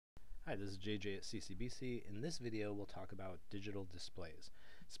Hi, this is JJ at CCBC. In this video, we'll talk about digital displays.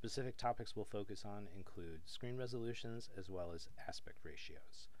 Specific topics we'll focus on include screen resolutions as well as aspect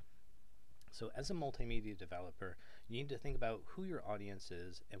ratios. So as a multimedia developer, you need to think about who your audience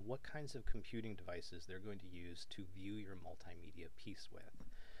is and what kinds of computing devices they're going to use to view your multimedia piece with.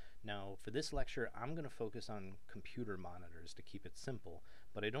 Now, for this lecture, I'm going to focus on computer monitors to keep it simple,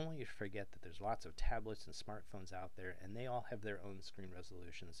 but I don't want you to forget that there's lots of tablets and smartphones out there, and they all have their own screen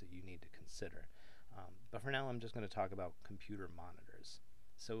resolutions that you need to consider. But for now, I'm just going to talk about computer monitors.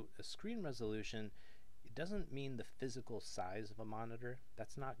 So a screen resolution, it doesn't mean the physical size of a monitor.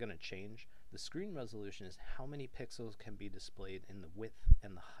 That's not going to change. The screen resolution is how many pixels can be displayed in the width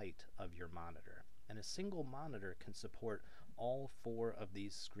and the height of your monitor. And a single monitor can support all four of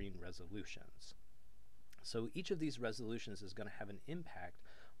these screen resolutions. So each of these resolutions is going to have an impact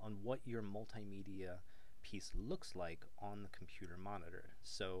on what your multimedia piece looks like on the computer monitor.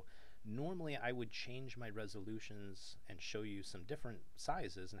 So normally I would change my resolutions and show you some different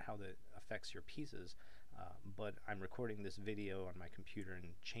sizes and how that affects your pieces, but I'm recording this video on my computer, and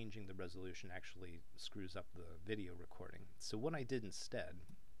changing the resolution actually screws up the video recording. So what I did instead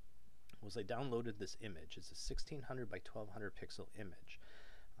was I downloaded this image. It's a 1600 by 1200 pixel image.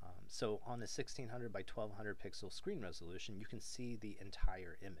 So on the 1600 by 1200 pixel screen resolution, you can see the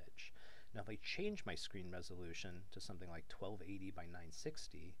entire image. Now if I change my screen resolution to something like 1280 by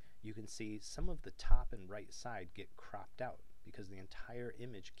 960, you can see some of the top and right side get cropped out because the entire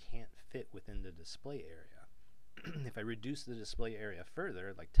image can't fit within the display area. If I reduce the display area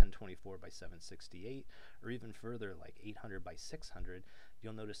further, like 1024 by 768, or even further, like 800 by 600,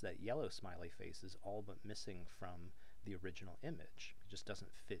 you'll notice that yellow smiley face is all but missing from the original image. It just doesn't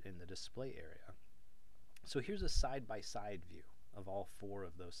fit in the display area. So here's a side-by-side view of all four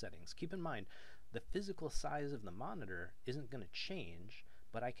of those settings. Keep in mind, the physical size of the monitor isn't going to change,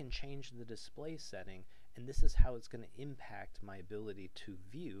 but I can change the display setting, and this is how it's going to impact my ability to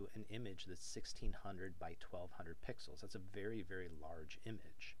view an image that's 1600 by 1200 pixels. That's a very, very large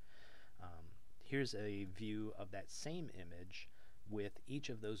image. Here's a view of that same image with each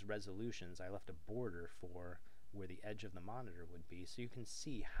of those resolutions. I left a border for where the edge of the monitor would be, so you can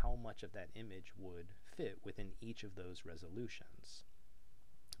see how much of that image would fit within each of those resolutions.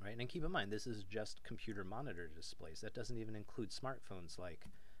 Right? And keep in mind, this is just computer monitor displays. That doesn't even include smartphones like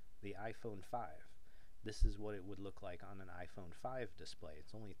the iPhone 5. This is what it would look like on an iPhone 5 display.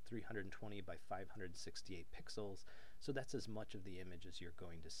 It's only 320 by 568 pixels, so that's as much of the image as you're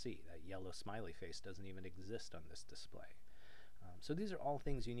going to see. That yellow smiley face doesn't even exist on this display. So these are all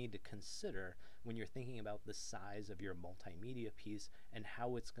things you need to consider when you're thinking about the size of your multimedia piece and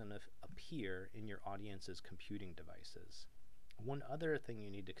how it's going to appear in your audience's computing devices. One other thing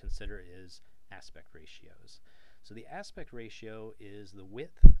you need to consider is aspect ratios. So the aspect ratio is the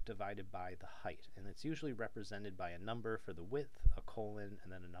width divided by the height, and it's usually represented by a number for the width, a colon,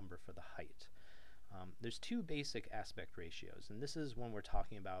 and then a number for the height. There's two basic aspect ratios, and this is when we're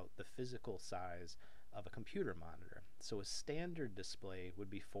talking about the physical size of a computer monitor. So a standard display would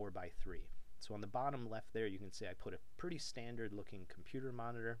be 4 by 3. So on the bottom left there, you can see I put a pretty standard looking computer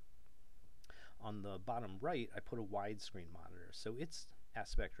monitor. On the bottom right, I put a widescreen monitor. So its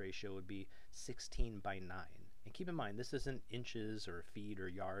aspect ratio would be 16 by 9. And keep in mind, this isn't inches or feet or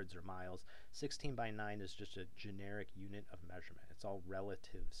yards or miles. 16 by 9 is just a generic unit of measurement. It's all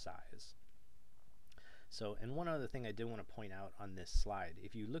relative size. So, and one other thing I did want to point out on this slide,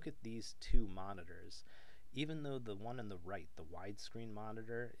 if you look at these two monitors, even though the one on the right, the widescreen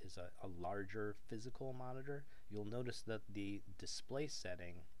monitor, is a larger physical monitor, you'll notice that the display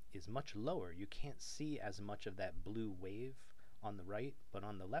setting is much lower. You can't see as much of that blue wave on the right, but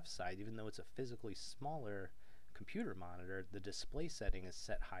on the left side, even though it's a physically smaller computer monitor, the display setting is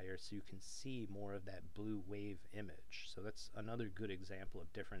set higher so you can see more of that blue wave image. So that's another good example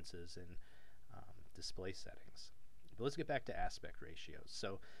of differences in display settings. But let's get back to aspect ratios.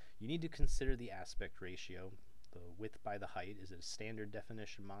 So you need to consider the aspect ratio, the width by the height. Is it a standard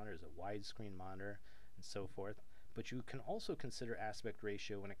definition monitor? Is it a widescreen monitor? And so forth. But you can also consider aspect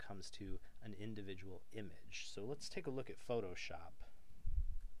ratio when it comes to an individual image. So let's take a look at Photoshop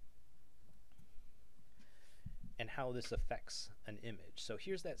and how this affects an image. So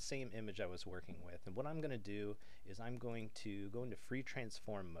here's that same image I was working with, and what I'm going to do is I'm going to go into free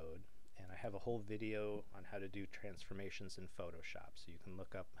transform mode, and I have a whole video on how to do transformations in Photoshop, so you can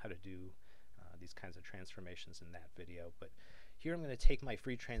look up how to do these kinds of transformations in that video. But here I'm going to take my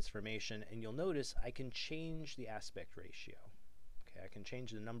free transformation, and you'll notice I can change the aspect ratio. Okay, I can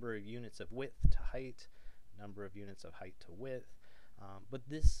change the number of units of width to height, number of units of height to width, but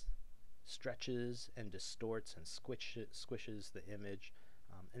this stretches and distorts and squishes the image,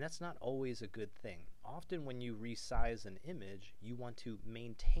 And that's not always a good thing. Often when you resize an image, you want to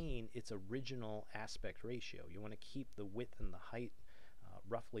maintain its original aspect ratio. You want to keep the width and the height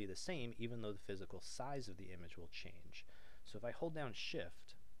roughly the same, even though the physical size of the image will change. So if I hold down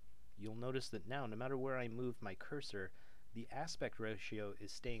Shift, you'll notice that now, no matter where I move my cursor, the aspect ratio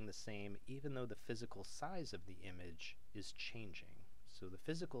is staying the same, even though the physical size of the image is changing. So the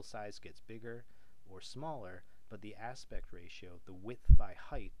physical size gets bigger or smaller, but the aspect ratio, the width by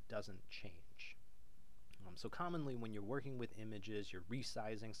height, doesn't change. So commonly when you're working with images, you're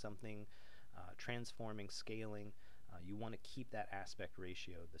resizing something, transforming, scaling, you want to keep that aspect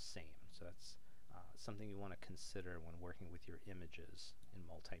ratio the same. So that's something you want to consider when working with your images in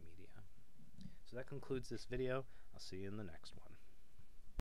multimedia. So that concludes this video. I'll see you in the next one.